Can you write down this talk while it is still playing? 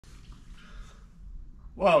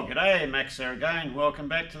Well, g'day, Max here again. Welcome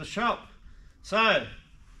back to the shop. So,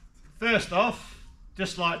 first off,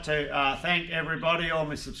 just like to thank everybody, all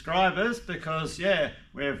my subscribers, because yeah,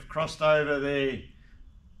 we've crossed over the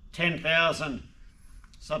 10,000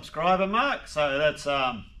 subscriber mark. So that's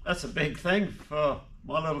a big thing for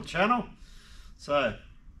my little channel. So,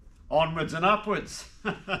 onwards and upwards.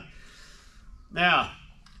 Now,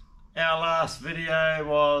 our last video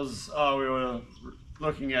was we were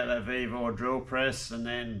looking at that Vevor drill press, and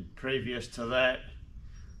then previous to that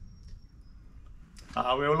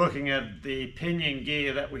we were looking at the pinion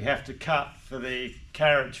gear that we have to cut for the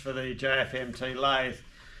carriage for the JFMT lathe.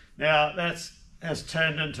 Now that has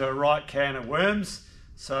turned into a right can of worms,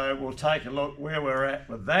 so we'll take a look where we're at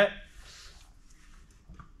with that.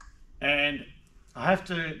 And I have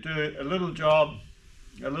to do a little job,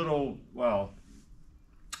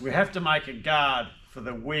 we have to make a guard for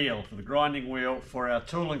the wheel, for the grinding wheel for our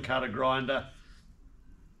tool and cutter grinder,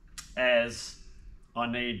 as I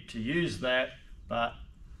need to use that, but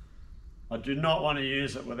I do not want to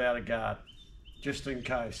use it without a guard, just in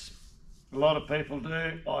case. A lot of people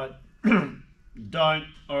do, I don't.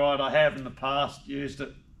 Alright, I have in the past used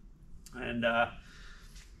it, and I'm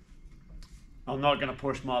not going to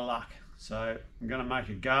push my luck, so I'm going to make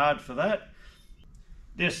a guard for that.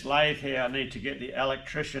 This lathe here, I need to get the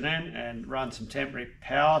electrician in and run some temporary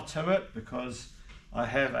power to it, because I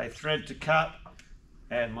have a thread to cut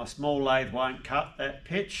and my small lathe won't cut that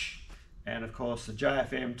pitch, and of course the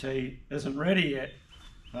JFMT isn't ready yet,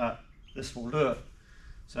 but this will do it.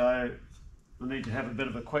 So I need to have a bit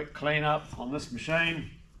of a quick clean up on this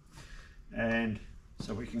machine, and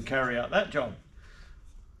so we can carry out that job.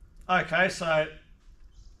 Okay, so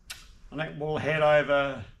I think we'll head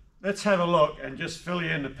over. Let's have a look and just fill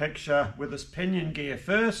you in the picture with this pinion gear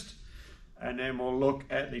first, and then we'll look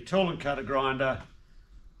at the tool and cutter grinder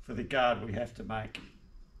for the guard we have to make.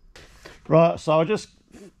 Right, so I'll just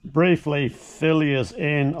briefly fill you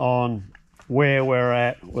in on where we're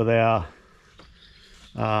at with our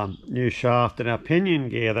new shaft and our pinion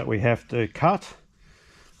gear that we have to cut.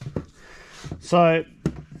 So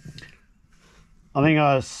I think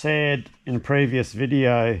I said in a previous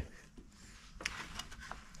video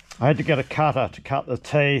I had to get a cutter to cut the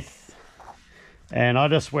teeth, and I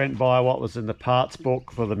just went by what was in the parts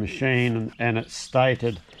book for the machine, and it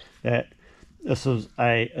stated that this was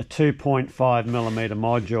a 2.5 millimeter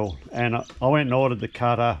module, and I went and ordered the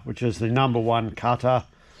cutter, which is the #1 cutter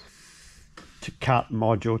to cut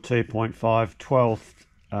module 2.5, 12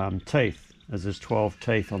 teeth, as there's 12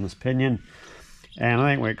 teeth on this pinion. And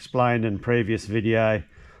I think we explained in previous video,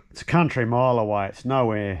 it's a country mile away, it's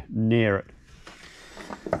nowhere near it.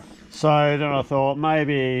 So then I thought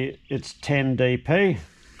maybe it's 10 dp.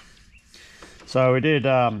 So we did,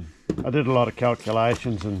 I did a lot of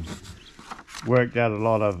calculations and worked out a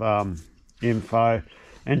lot of info.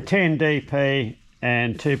 And 10 dp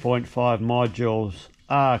and 2.5 modules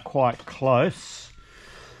are quite close.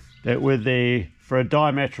 That for a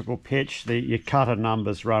diametrical pitch, your cutter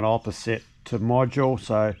numbers run opposite to module.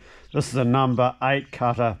 So this is a number 8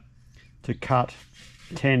 cutter to cut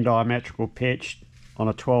 10 diametrical pitch on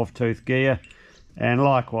a 12 tooth gear, and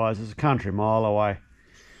likewise it's a country mile away.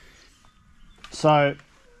 So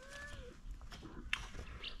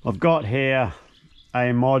I've got here a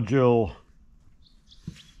module,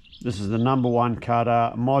 this is the #1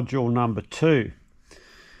 cutter, module #2.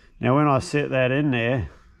 Now when I set that in there,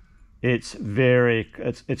 it's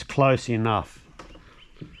close enough,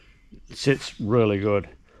 it sits really good,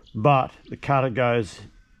 but the cutter goes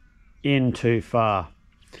in too far.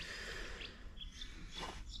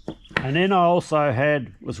 And then I also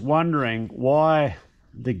was wondering why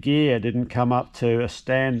the gear didn't come up to a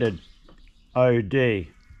standard OD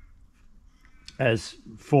as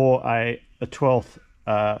for a 12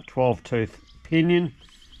 tooth pinion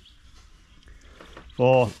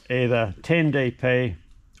for either 10 dp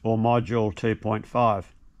or module 2.5.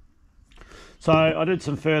 So I did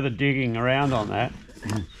some further digging around on that,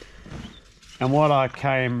 and what I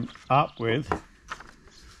came up with,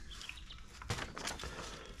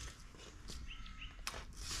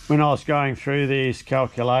 when I was going through these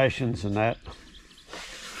calculations and that,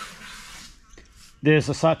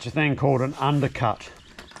 there's such a thing called an undercut,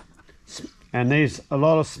 and a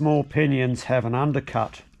lot of small pinions have an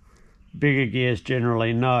undercut. Bigger gears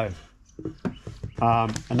generally no.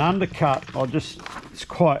 An undercut, it's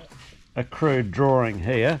quite a crude drawing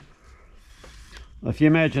here. If you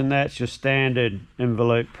imagine that's your standard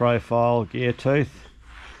involute profile gear tooth,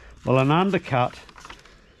 well, an undercut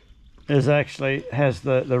has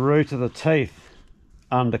the root of the teeth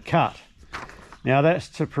undercut. Now that's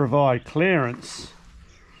to provide clearance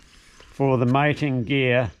for the mating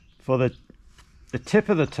gear for the tip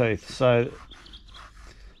of the tooth, so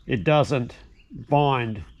it doesn't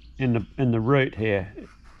bind in the root here,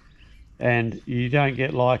 and you don't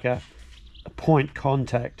get like a point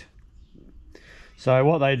contact. So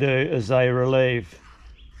what they do is they relieve,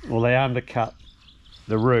 or they undercut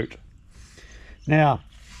the root. Now,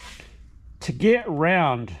 to get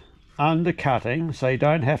round undercutting, so you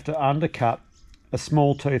don't have to undercut a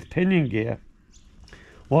small tooth pinion gear,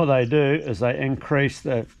 what they do is they increase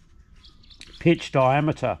the pitch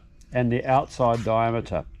diameter and the outside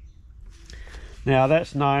diameter. Now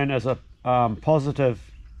that's known as a positive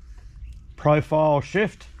profile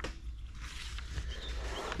shift.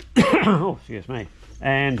 Oh, excuse me.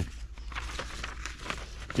 And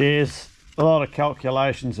there's a lot of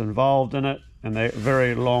calculations involved in it, and they're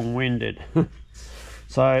very long-winded.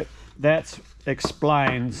 So that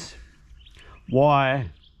explains why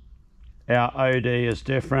our OD is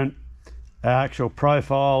different. Our actual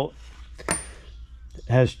profile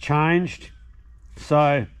has changed.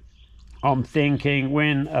 So I'm thinking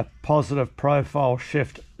when a positive profile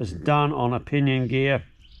shift is done on a pinion gear,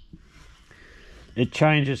 it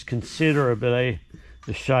changes considerably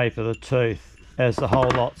the shape of the tooth, as the whole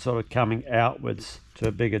lot sort of coming outwards to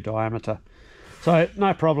a bigger diameter. So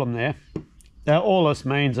no problem there. Now all this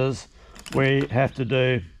means is we have to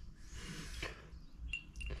do,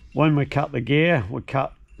 when we cut the gear, we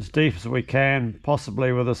cut as deep as we can,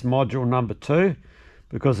 possibly with this module number 2,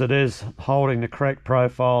 because it is holding the correct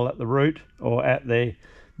profile at the root or at the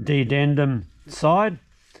dedendum side.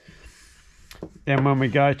 Then when we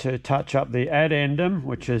go to touch up the addendum,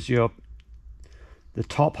 which is the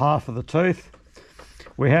top half of the tooth,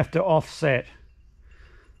 we have to offset.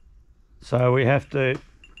 So we have to,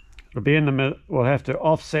 it'll be in the middle, we'll have to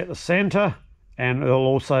offset the center, and it'll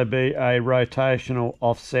also be a rotational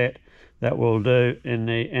offset that we'll do in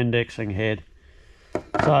the indexing head.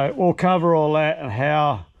 So we'll cover all that, and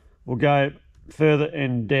how we'll go further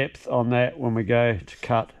in depth on that when we go to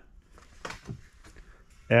cut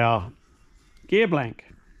our gear blank.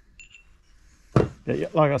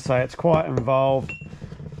 Like I say, it's quite involved,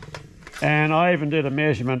 and I even did a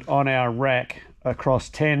measurement on our rack across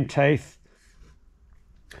 10 teeth.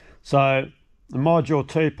 So the module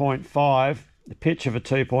 2.5, the pitch of a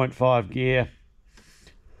 2.5 gear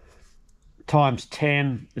times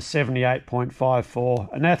 10 is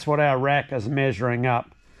 78.54, and that's what our rack is measuring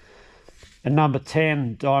up. And number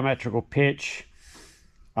 10 diametrical pitch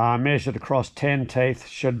measured across 10 teeth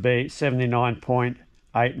should be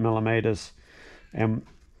 79.8 millimeters, and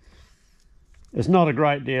there's not a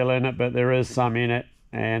great deal in it, but there is some in it,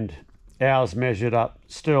 and ours measured up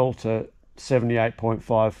still to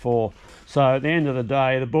 78.54. So at the end of the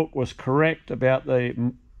day, the book was correct about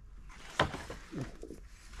the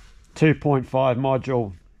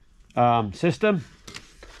 2.5 module system,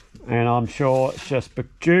 and I'm sure it's just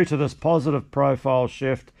due to this positive profile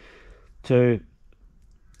shift to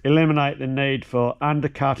eliminate the need for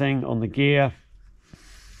undercutting on the gear,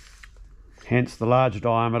 hence the large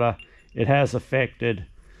diameter. It has affected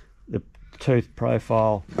the tooth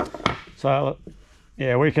profile. So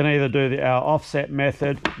yeah, we can either do our offset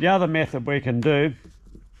method. The other method we can do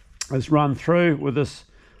is run through with this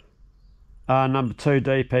number 2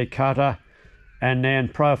 DP cutter, and then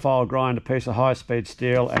profile grind a piece of high-speed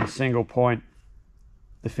steel and single point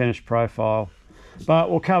the finished profile.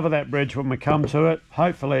 But we'll cover that bridge when we come to it,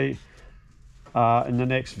 hopefully in the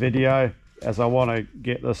next video, as I want to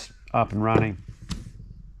get this up and running.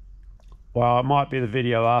 Well, it might be the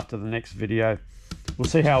video after the next video. We'll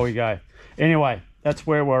see how we go. Anyway, that's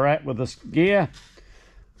where we're at with this gear,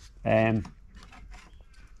 and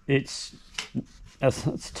it's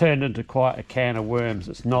turned into quite a can of worms.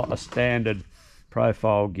 It's not a standard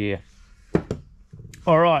profile gear.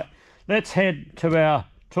 All right, let's head to our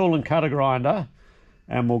tool and cutter grinder,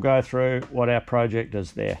 and we'll go through what our project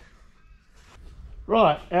is there.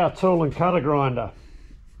 Right, our tool and cutter grinder.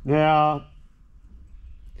 Now,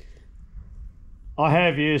 I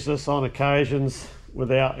have used this on occasions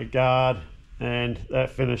without a guard, and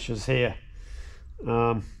that finishes here.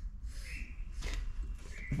 If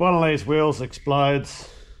one of these wheels explodes,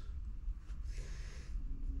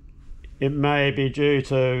 it may be due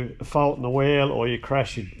to a fault in the wheel, or you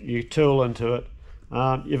crash your tool into it.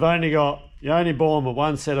 You're only born with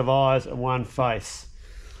one set of eyes and one face,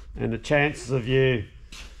 and the chances of you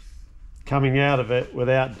coming out of it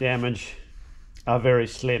without damage are very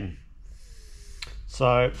slim.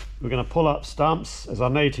 So we're going to pull up stumps, as I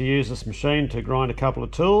need to use this machine to grind a couple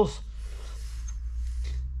of tools,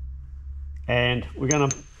 and we're going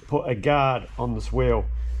to put a guard on this wheel.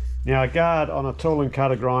 Now, a guard on a tool and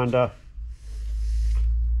cutter grinder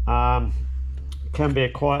can be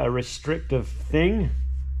quite a restrictive thing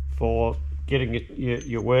for getting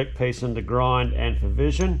your workpiece into grind and for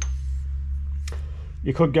vision.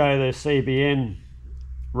 You could go the CBN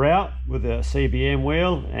route with a CBM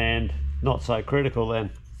wheel and not so critical then.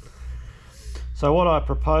 So what I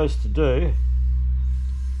propose to do,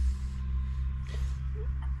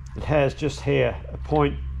 it has just here a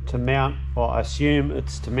point to mount, or I assume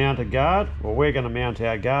it's to mount a guard, or we're going to mount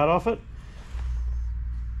our guard off it.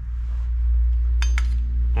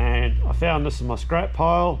 And I found this in my scrap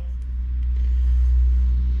pile,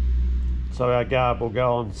 so our guard will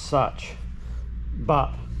go on such.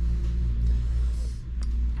 But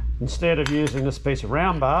instead of using this piece of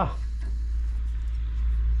round bar,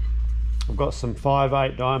 I've got some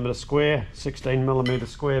 5/8 diameter square, 16mm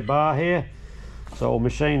square bar here. So I'll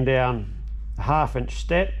machine down a 1/2 inch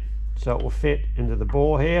step so it will fit into the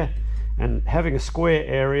bore here, and having a square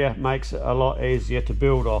area makes it a lot easier to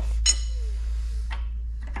build off.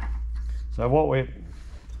 So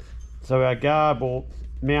our guard will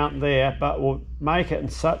mount there, but we'll make it in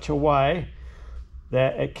such a way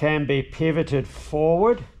that it can be pivoted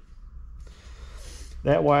forward.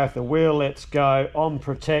 That way if the wheel lets go, I'm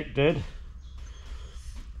protected,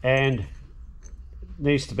 and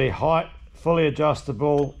needs to be height, fully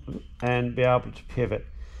adjustable, and be able to pivot.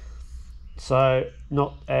 So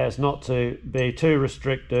not to be too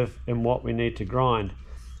restrictive in what we need to grind.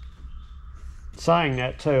 Saying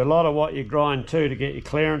that too, a lot of what you grind to get your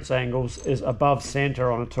clearance angles is above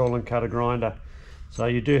center on a tool and cutter grinder. So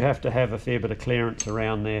you do have to have a fair bit of clearance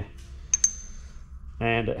around there.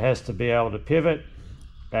 And it has to be able to pivot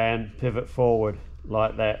and pivot forward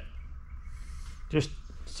like that. Just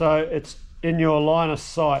so it's in your line of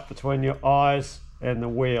sight between your eyes and the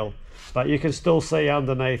wheel. But you can still see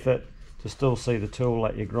underneath it to still see the tool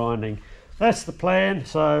that you're grinding. That's the plan.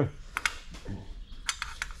 So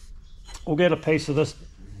we'll get a piece of this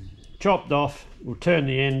chopped off, we'll turn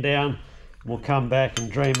the end down, and we'll come back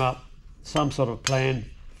and dream up some sort of plan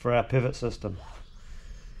for our pivot system.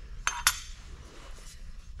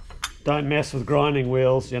 Don't mess with grinding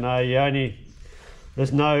wheels, you know,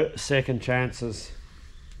 there's no second chances.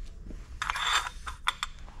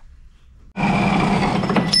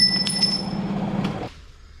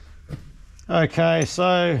 Okay,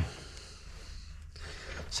 so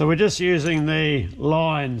we're just using the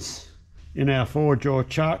lines in our 4-jaw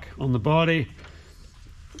chuck on the body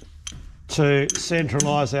to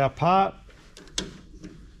centralise our part.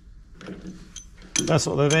 That's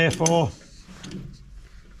what they're there for.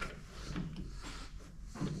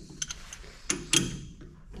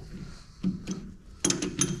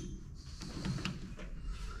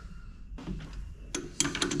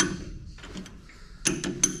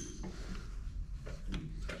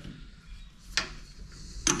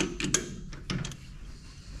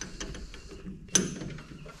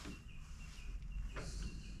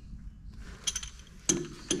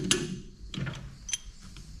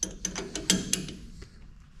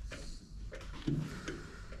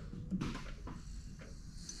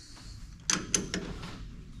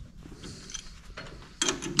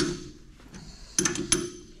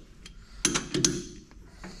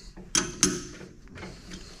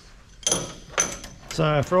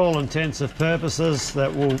 So for all intensive purposes,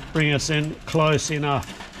 that will bring us in close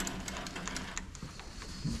enough.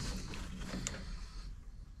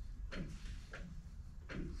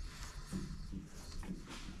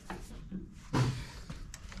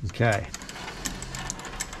 Okay.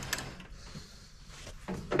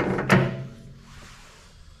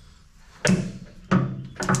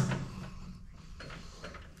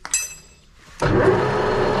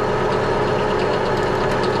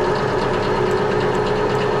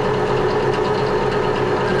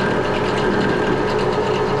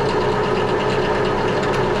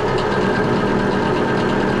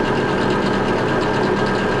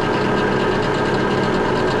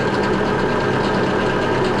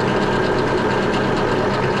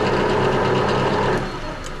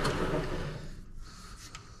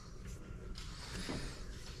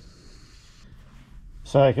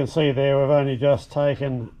 So you can see there we've only just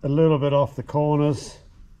taken a little bit off the corners.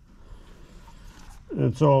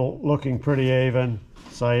 It's all looking pretty even,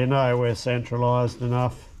 so you know we're centralised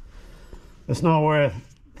enough. It's not worth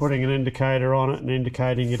putting an indicator on it and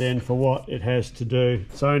indicating it in for what it has to do.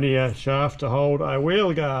 It's only a shaft to hold a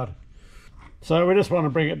wheel guard. So we just want to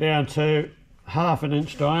bring it down to 1/2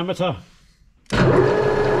 inch diameter.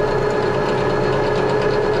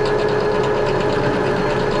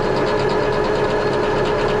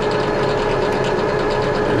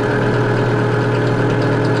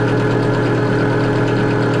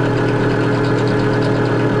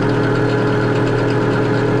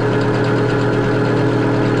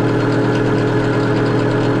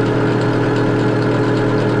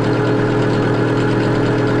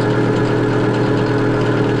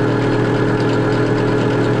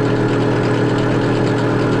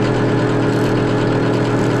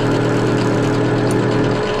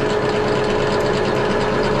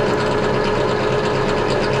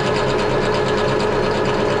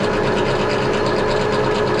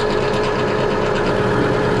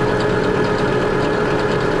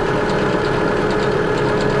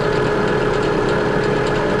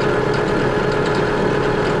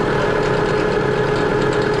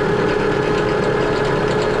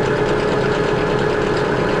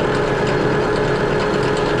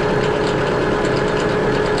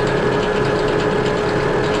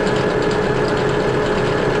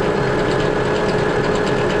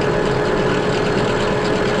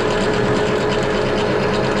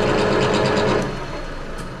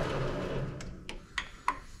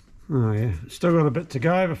 Oh yeah, still got a bit to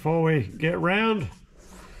go before we get round.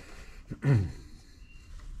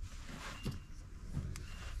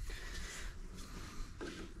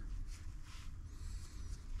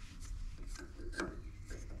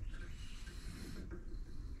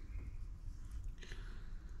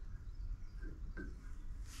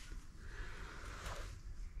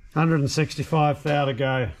 $165,000 to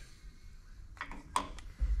go.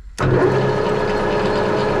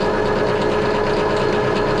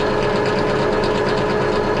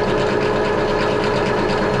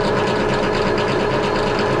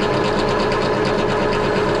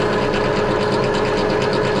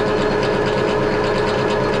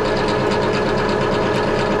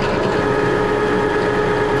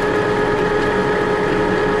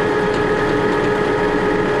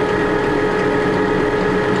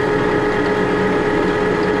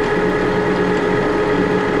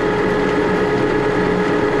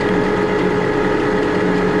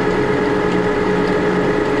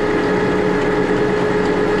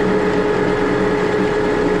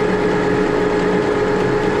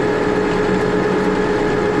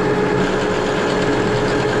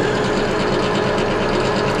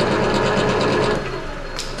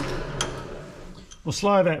 We'll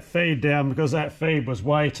slow that feed down because that feed was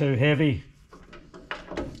way too heavy.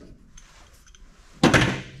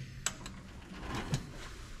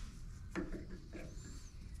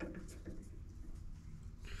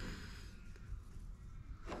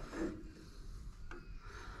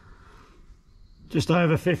 Just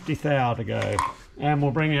over 50,000 to go. And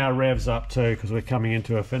we'll bring our revs up too because we're coming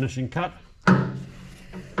into a finishing cut.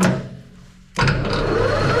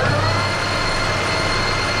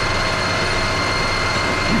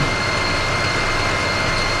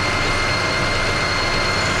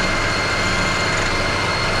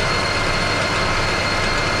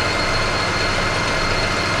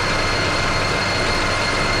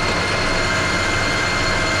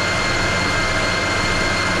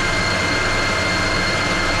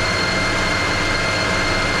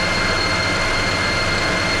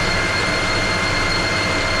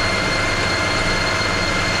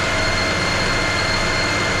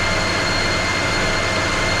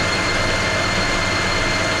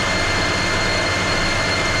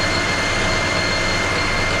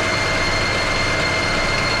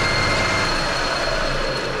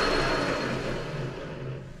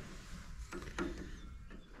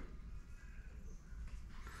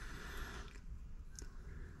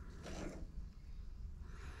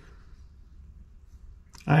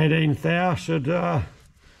 $18,000 should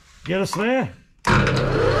get us there.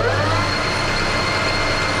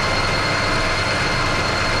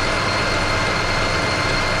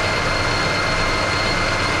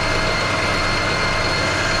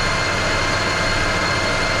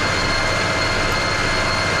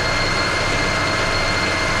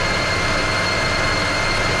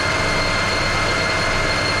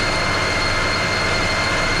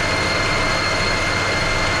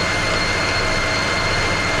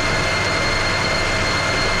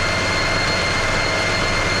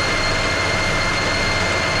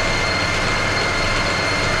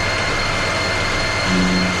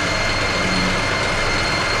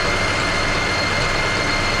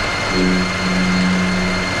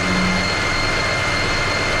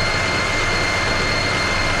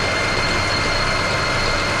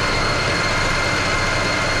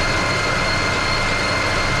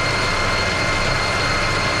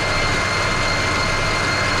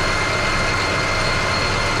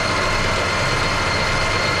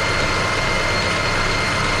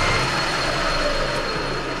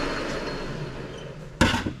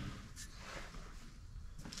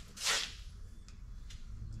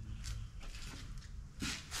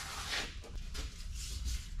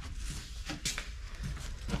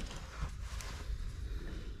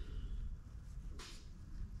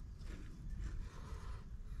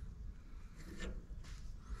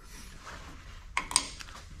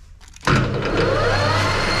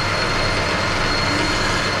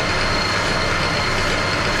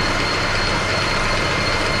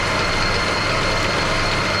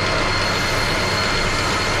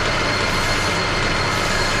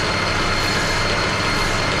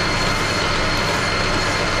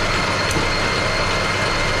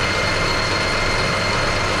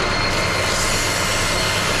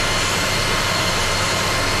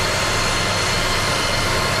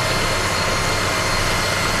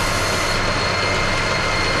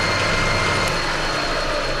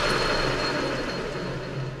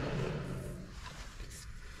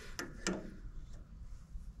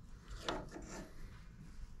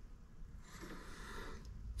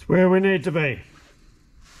 Where we need to be.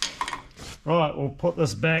 Right, we'll put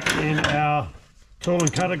this back in our tool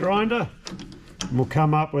and cutter grinder, and we'll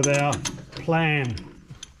come up with our plan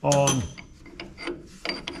on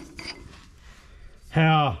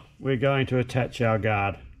how we're going to attach our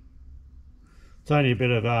guard. It's only a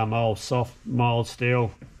bit of old soft mild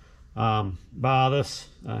steel bar this.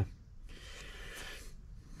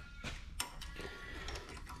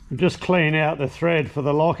 Just clean out the thread for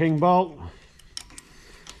the locking bolt.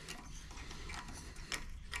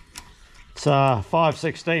 It's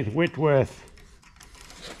 5/16 Whitworth.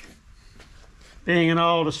 Being an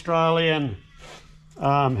old Australian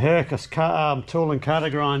Hercus tool and cutter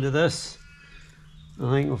grinder, this, I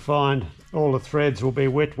think we'll find all the threads will be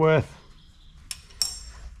Whitworth.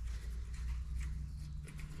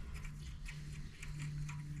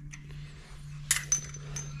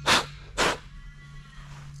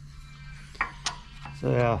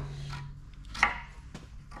 So our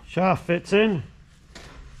shaft fits in.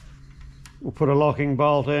 We'll put a locking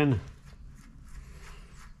bolt in.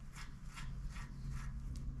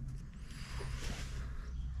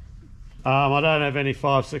 I don't have any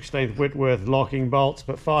 5/16 Whitworth locking bolts,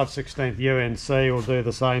 but 5/16 UNC will do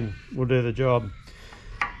the same, will do the job.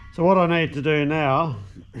 So what I need to do now,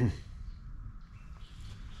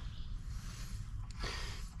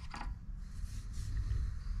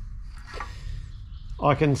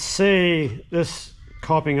 I can see this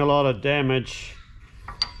copping a lot of damage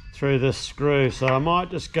through this screw, so I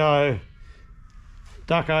might just go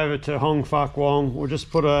duck over to Hong Fuck Wong. We'll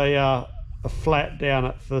just put a flat down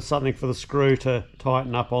it for something for the screw to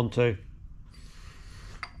tighten up onto.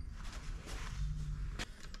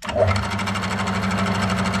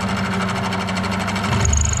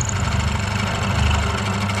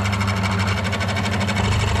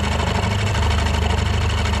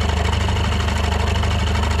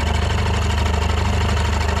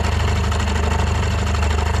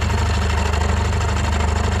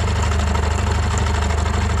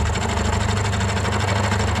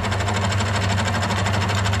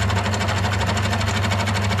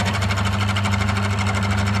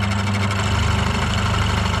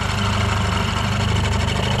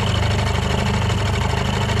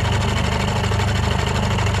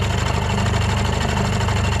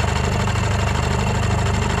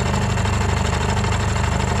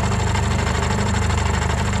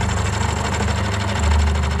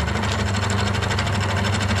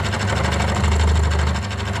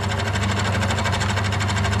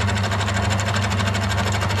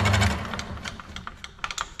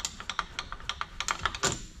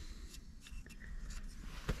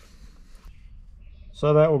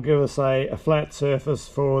 So that will give us a flat surface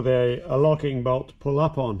for a locking bolt to pull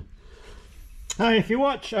up on. Hey, if you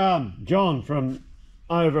watch John from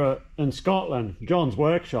over in Scotland, John's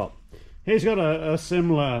Workshop, he's got a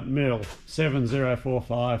similar mill,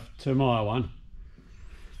 7045 to my one.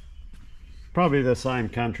 Probably the same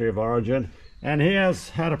country of origin. And he has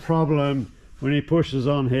had a problem when he pushes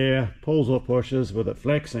on here, pulls or pushes with it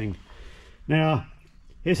flexing. Now,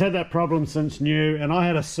 he's had that problem since new, and I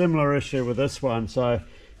had a similar issue with this one, so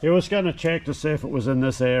he was going to check to see if it was in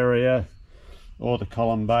this area or the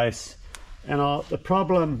column base. And the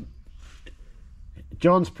problem,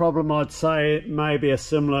 John's problem, I'd say may be a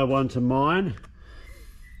similar one to mine.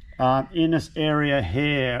 In this area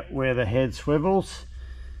here where the head swivels,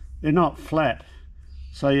 they're not flat,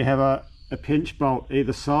 so you have a pinch bolt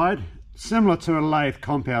either side, similar to a lathe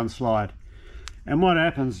compound slide. And what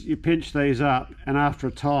happens, you pinch these up, and after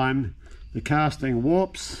a time the casting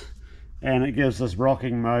warps and it gives this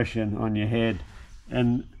rocking motion on your head.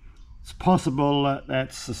 And it's possible that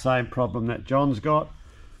that's the same problem that John's got.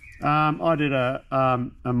 I did a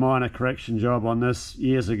minor correction job on this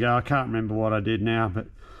years ago. I can't remember what I did now, but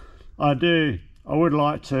I would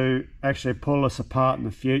like to actually pull this apart in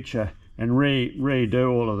the future and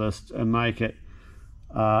redo all of this and make it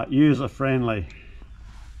user friendly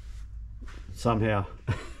somehow.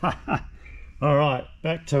 All right,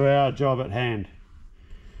 back to our job at hand.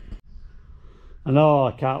 And oh,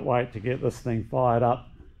 I can't wait to get this thing fired up.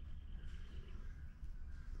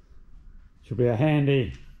 Should be a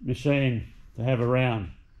handy machine to have around.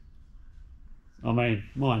 I mean,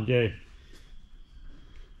 mind you,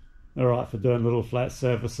 all right for doing little flat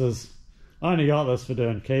surfaces. I only got this for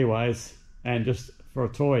doing keyways and just for a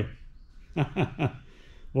toy.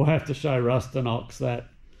 We'll have to show Rustinox that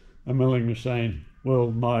a milling machine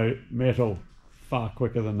will mow metal far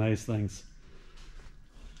quicker than these things.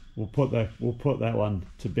 We'll put that one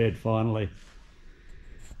to bed finally.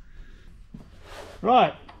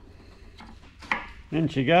 Right, in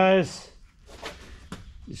she goes.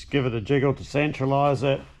 Just give it a jiggle to centralise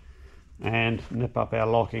it and nip up our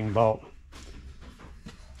locking bolt.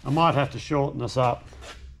 I might have to shorten this up.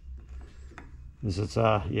 as it's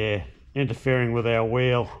yeah, interfering with our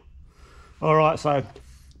wheel. All right, so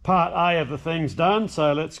part A of the thing's done,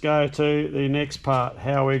 so let's go to the next part,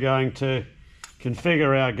 how we're going to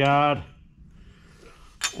configure our guard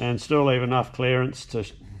and still leave enough clearance to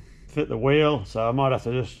fit the wheel. So I might have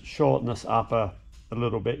to just shorten this up a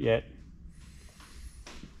little bit yet.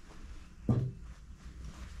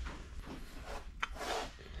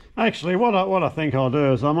 Actually, what I think I'll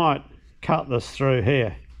do is I might cut this through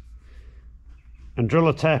here and drill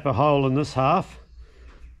a tapper hole in this half,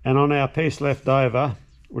 and on our piece left over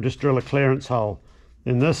we'll just drill a clearance hole.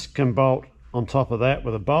 Then this can bolt on top of that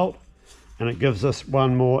with a bolt, and it gives us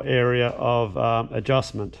one more area of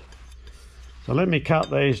adjustment. So let me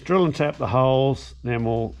cut these, drill and tap the holes, then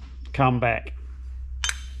we'll come back.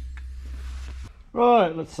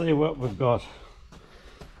 Right, let's see what we've got.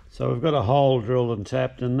 So we've got a hole drilled and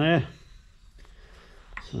tapped in there.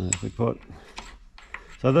 So if we put,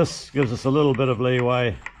 so this gives us a little bit of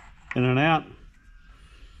leeway in and out.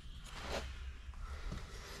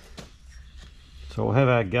 So we'll have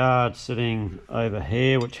our guard sitting over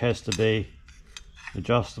here, which has to be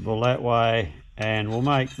adjustable that way, and we'll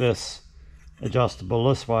make this adjustable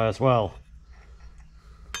this way as well.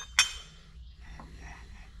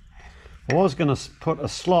 I was going to put a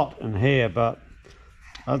slot in here, but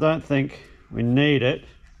I don't think we need it,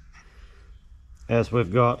 as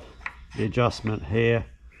we've got the adjustment here.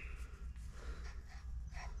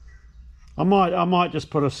 I might just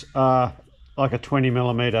put a like a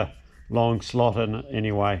 20mm long slot in it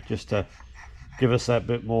anyway, just to give us that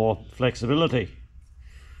bit more flexibility.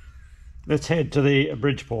 Let's head to the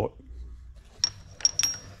Bridgeport.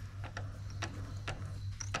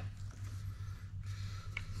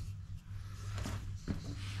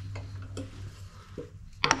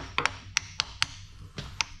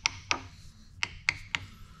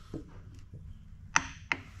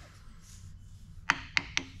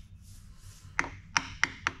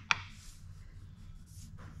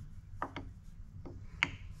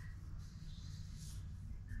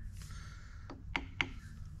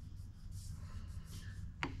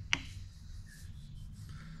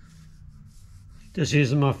 Just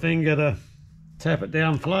using my finger to tap it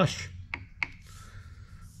down flush.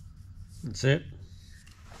 That's it.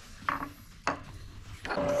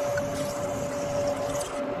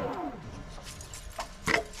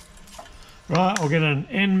 Right, we'll get an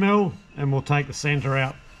end mill and we'll take the centre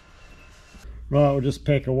out. Right, we'll just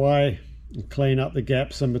peck away and clean up the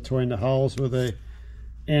gaps in between the holes with the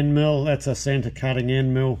end mill. That's a centre cutting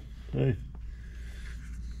end mill too.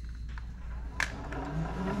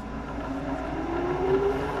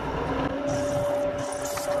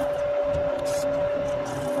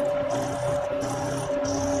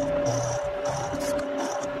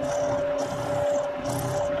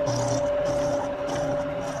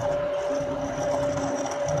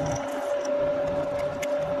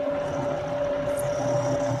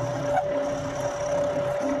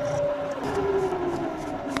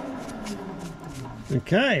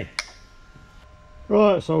 Okay,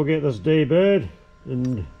 right, so we'll get this deburred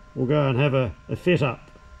and we'll go and have a fit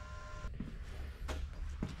up.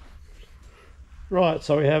 Right,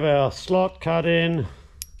 so we have our slot cut in,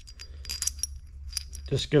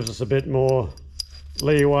 just gives us a bit more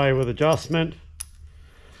leeway with adjustment.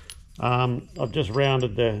 I've just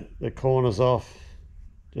rounded the corners off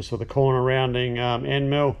just with a corner rounding end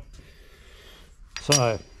mill.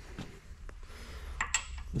 So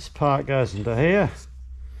this part goes into here.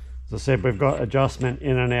 As I said, we've got adjustment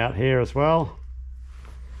in and out here as well,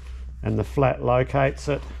 and the flat locates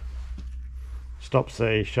it, stops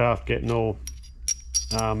the shaft getting all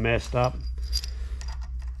messed up.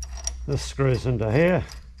 This screws into here.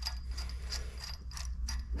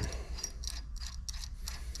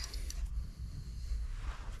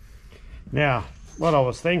 Now, what I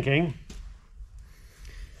was thinking,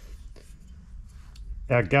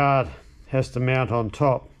 our guard has to mount on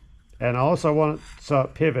top, and I also want it so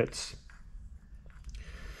it pivots.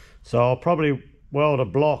 So I'll probably weld a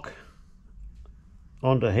block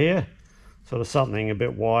onto here, sort of something a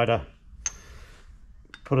bit wider.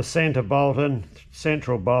 Put a center bolt in,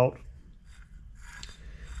 central bolt,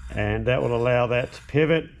 and that will allow that to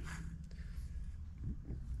pivot.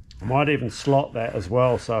 I might even slot that as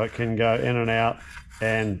well so it can go in and out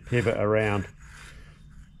and pivot around.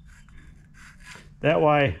 That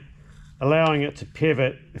way, allowing it to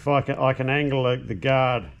pivot, if I can angle the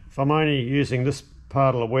guard. If I'm only using this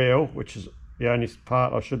part of the wheel, which is the only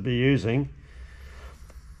part I should be using,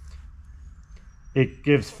 it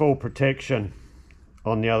gives full protection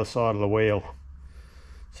on the other side of the wheel.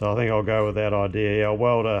 So I think I'll go with that idea. I'll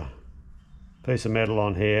weld a piece of metal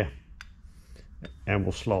on here and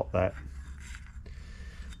we'll slot that.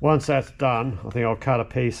 once that's done, I think I'll cut a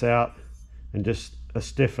piece out and just a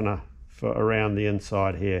stiffener for around the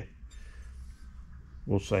inside here.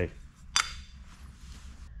 We'll see.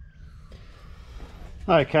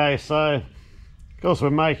 Okay, so of course we're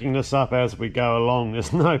making this up as we go along.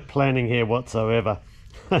 There's no planning here whatsoever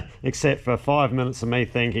except for 5 minutes of me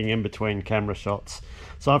thinking in between camera shots.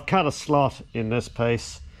 So I've cut a slot in this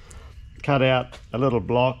piece, cut out a little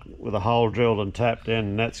block with a hole drilled and tapped in,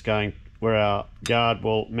 and that's going where our guard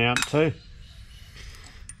will mount to.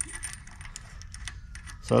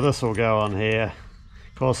 So this will go on here.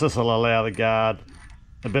 Of course this will allow the guard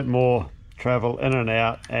a bit more travel in and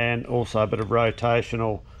out, and also a bit of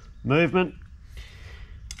rotational movement.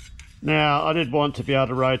 Now I did want to be able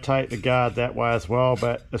to rotate the guard that way as well,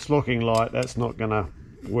 but it's looking like that's not going to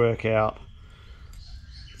work out.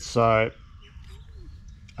 So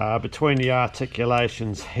between the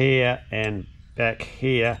articulations here and back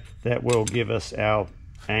here, that will give us our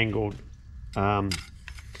angled, well,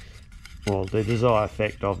 the desired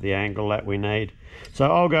effect of the angle that we need. So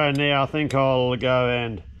I'll go now, I think I'll go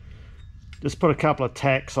and just put a couple of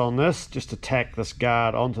tacks on this, just to tack this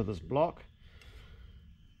guard onto this block,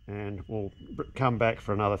 and we'll come back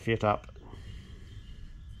for another fit up.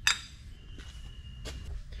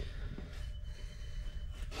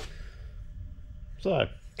 So, a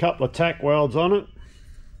couple of tack welds on it.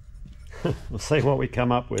 We'll see what we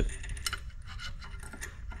come up with.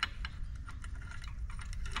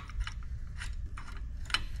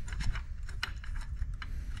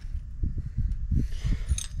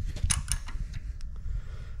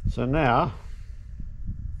 So now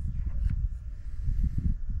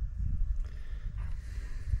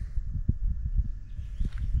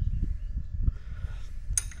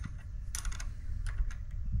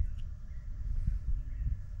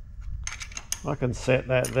I can set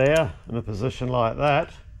that there in a position like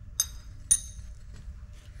that,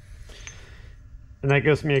 and that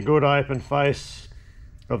gives me a good open face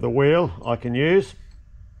of the wheel I can use,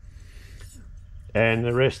 and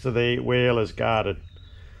the rest of the wheel is guarded.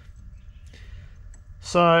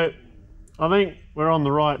 So I think we're on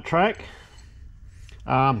the right track.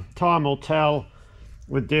 Time will tell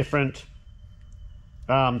with different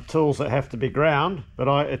tools that have to be ground, but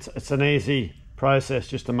it's an easy process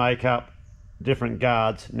just to make up different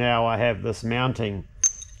guards. Now I have this mounting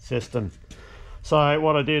system. So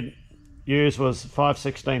what I did use was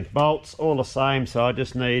 5/16 bolts, all the same, so I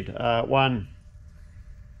just need one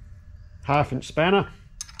 1/2 inch spanner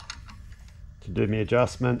to do my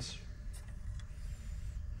adjustments.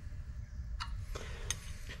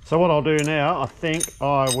 So what I'll do now, I think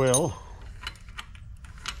I will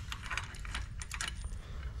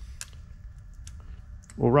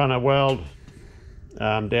run a weld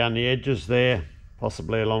down the edges there,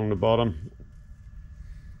 possibly along the bottom.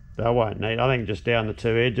 I won't need, I think just down the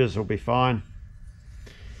two edges will be fine.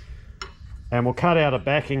 And we'll cut out a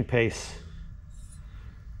backing piece.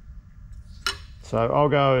 So I'll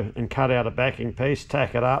go and cut out a backing piece,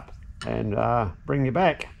 tack it up, and bring you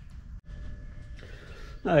back.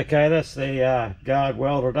 Okay, that's the guard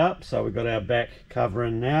welded up, so we've got our back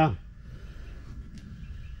covering now.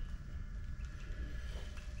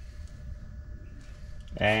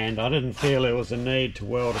 And I didn't feel there was a need to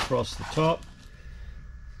weld across the top,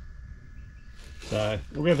 so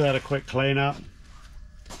we'll give that a quick clean up.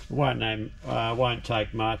 It won't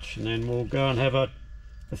take much, and then we'll go and have a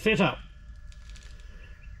fit up.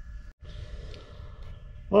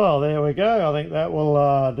 Well, there we go. I think that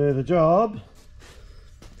will do the job.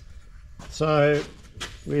 So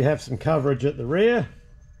we have some coverage at the rear.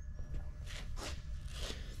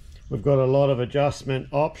 We've got a lot of adjustment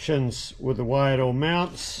options with the way it all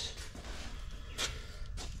mounts.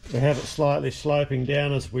 We have it slightly sloping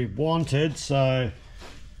down as we wanted, so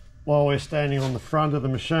while we're standing on the front of the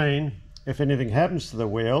machine, if anything happens to the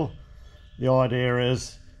wheel, the idea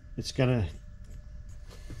is it's going to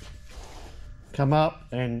come up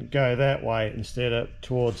and go that way instead of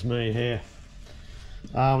towards me here.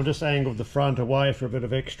 We'll just angle the front away for a bit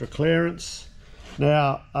of extra clearance.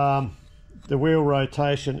 Now the wheel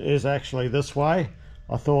rotation is actually this way.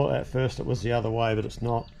 I thought at first it was the other way, but it's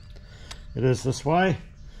not. It is this way.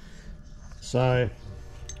 So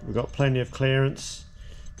we've got plenty of clearance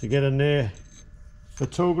to get in there for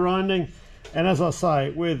tool grinding. And as I say,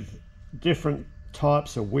 with different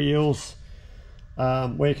types of wheels,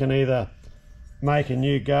 we can either make a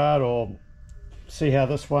new guard or see how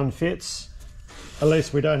this one fits. At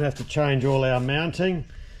least we don't have to change all our mounting.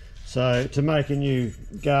 So to make a new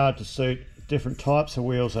guard to suit different types of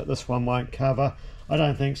wheels that this one won't cover, I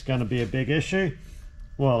don't think it's going to be a big issue.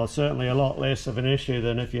 Well, it's certainly a lot less of an issue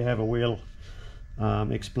than if you have a wheel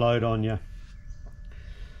explode on you.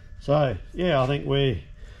 So yeah, I think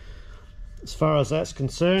as far as that's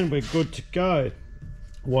concerned, we're good to go.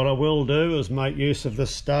 What I will do is make use of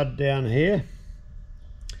this stud down here,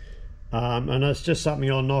 and it's just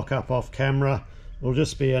something I'll knock up off camera. It'll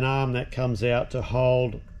just be an arm that comes out to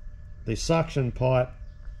hold the suction pipe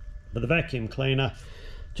with the vacuum cleaner,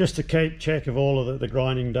 just to keep check of all of the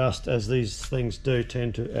grinding dust, as these things do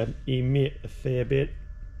tend to emit a fair bit,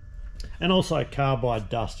 and also carbide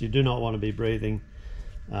dust. You do not want to be breathing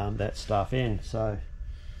that stuff in. So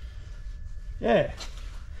yeah,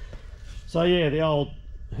 the old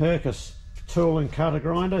Hercus tool and cutter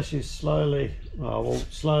grinder, she's slowly, well, we'll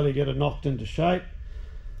slowly get it knocked into shape.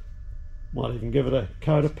 Might even give it a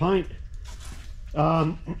coat of paint.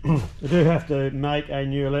 I do have to make a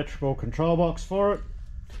new electrical control box for it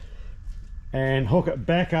and hook it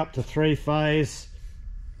back up to 3-phase.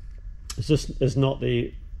 It's not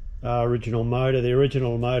the original motor. The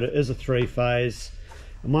original motor is a 3-phase,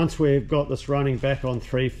 and once we've got this running back on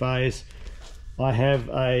 3-phase, I have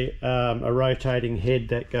a rotating head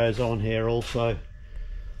that goes on here also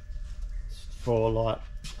for, like,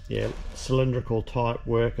 yeah, cylindrical type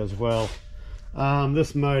work as well.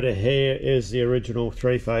 This motor here is the original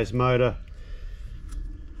 3-phase motor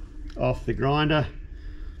off the grinder,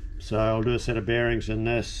 so I'll do a set of bearings in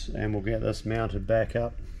this and we'll get this mounted back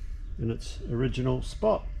up in its original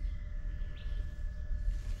spot.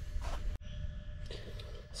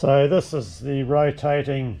 So this is the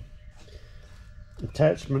rotating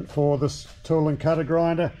attachment for this tool and cutter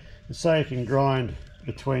grinder, so you can grind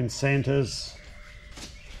between centers,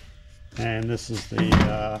 and this is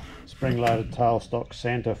the spring-loaded tailstock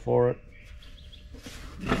center for it.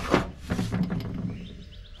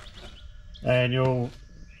 And if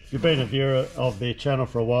you've been a viewer of the channel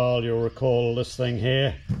for a while, you'll recall this thing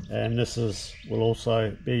here, and this will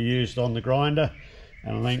also be used on the grinder,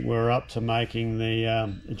 and I think we're up to making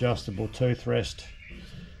the adjustable tooth rest,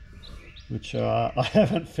 which I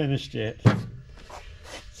haven't finished yet.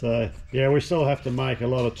 So yeah, we still have to make a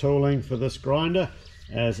lot of tooling for this grinder,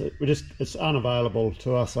 as it's unavailable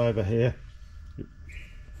to us over here.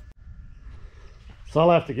 So I'll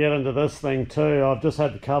have to get into this thing too. I've just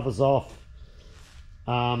had the covers off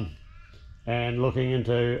and looking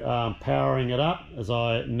into powering it up, as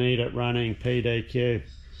I need it running PDQ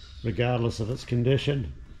regardless of its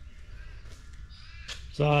condition.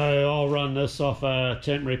 So I'll run this off a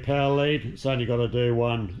temporary power lead. It's only got to do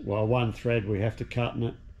one thread we have to cut in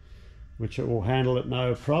it, which it will handle it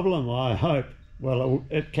no problem, I hope. Well,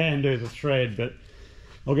 it can do the thread, but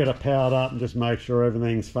I'll get it powered up and just make sure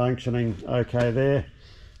everything's functioning okay there.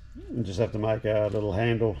 And just have to make a little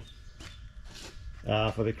handle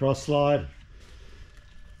for the cross slide.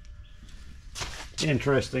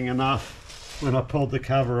 Interesting enough, when I pulled the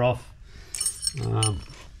cover off, well,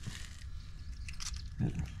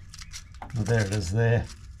 there it is there.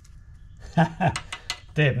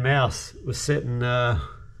 Dead mouse was sitting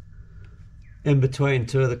in between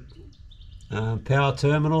two of the power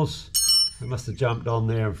terminals. It must have jumped on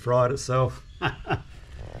there and fried itself.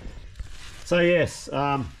 So yes,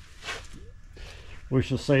 we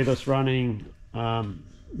shall see this running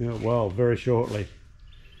well, very shortly.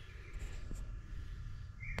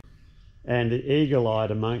 And the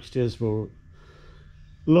eagle-eyed amongst us will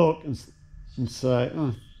look and say,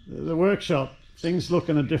 oh, the workshop, things look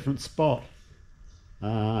in a different spot.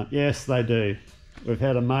 Yes, they do. We've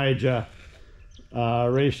had a major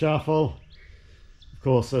reshuffle. Of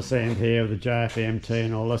course, this end here with the JFMT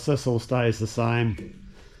and all this all stays the same.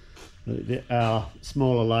 Our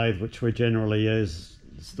smaller lathe, which we generally use,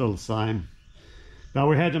 is still the same. But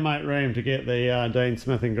we had to make room to get the Dean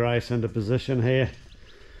Smith and Grace into position here.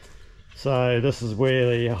 So this is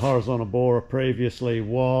where the horizontal borer previously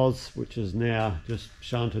was, which is now just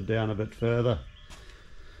shunted down a bit further.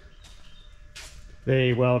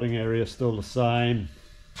 The welding area is still the same.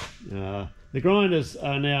 The grinders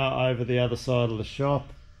are now over the other side of the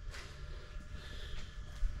shop.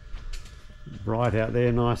 Bright out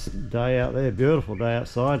there, nice day out there, beautiful day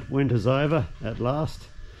outside. Winter's over at last.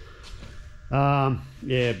 Yeah,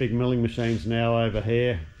 big milling machines now over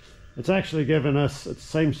here. It's actually given us, it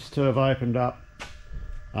seems to have opened up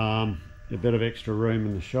a bit of extra room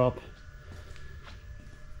in the shop.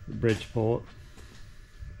 Bridgeport,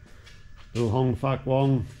 little Hong Fuk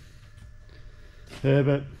Wong,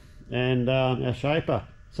 Herbert, and our shaper.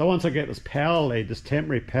 So once I get this power lead, this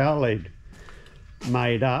temporary power lead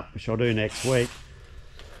made up, which I'll do next week,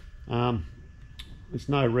 there's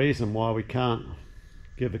no reason why we can't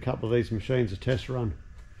give a couple of these machines a test run.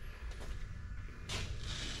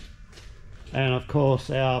 And of course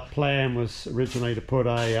our plan was originally to put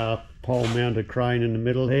a pole mounted crane in the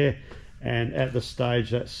middle here, and at this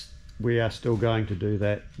stage we are still going to do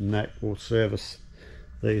that, and that will service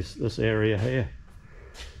this area here.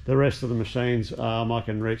 The rest of the machines I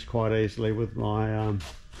can reach quite easily with my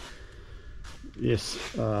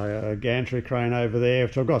gantry crane over there,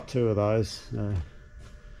 which I've got 2 of those. The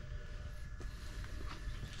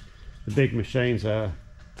big machines are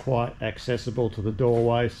quite accessible to the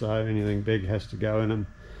doorway, so anything big has to go in them.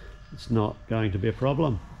 It's not going to be a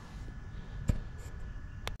problem.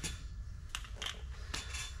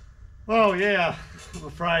 Well, yeah, I'm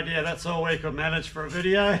afraid, that's all we could manage for a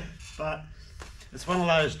video, but it's one of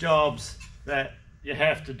those jobs that you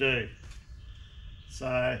have to do.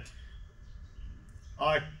 So,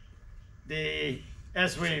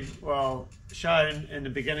 as we shown in the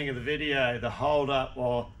beginning of the video, the hold up,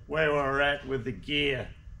 or where we're at with the gear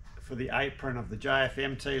for the apron of the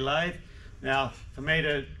JFMT lathe. Now, for me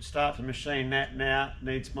to start to machine that now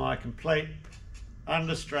needs my complete,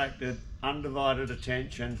 undistracted, undivided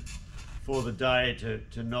attention for the day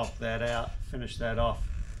to knock that out, finish that off.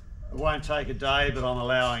 It won't take a day, but I'm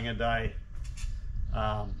allowing a day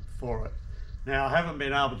for it. Now, I haven't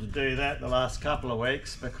been able to do that the last couple of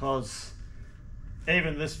weeks because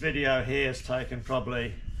even this video here has taken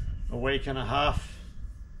probably a week and a half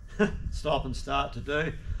stop and start to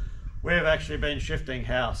do. We've actually been shifting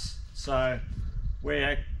house, so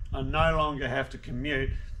I no longer have to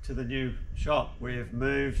commute to the new shop. We've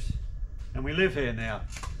moved and we live here now,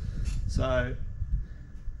 so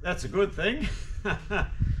that's a good thing.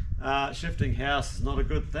 Shifting house is not a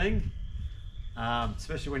good thing,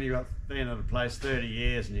 especially when you've been at a place 30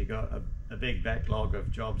 years and you've got a big backlog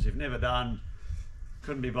of jobs you've never done,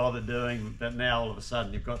 couldn't be bothered doing, but now all of a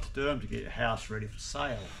sudden you've got to do them to get your house ready for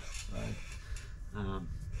sale. So we're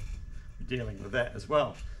dealing with that as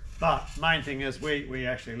well. But main thing is we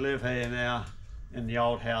actually live here now in the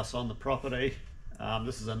old house on the property.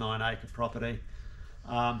 This is a 9-acre property,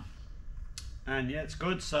 and yeah, it's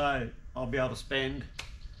good. So I'll be able to spend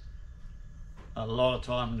a lot of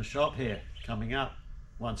time in the shop here coming up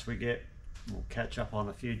once we'll catch up on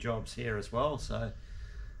a few jobs here as well. So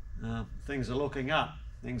things are looking up,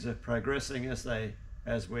 things are progressing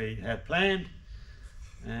as we had planned,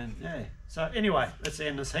 and yeah. So anyway, let's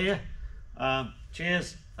end this here.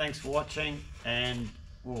 Cheers, thanks for watching, and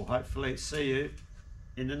we'll hopefully see you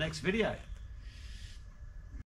in the next video.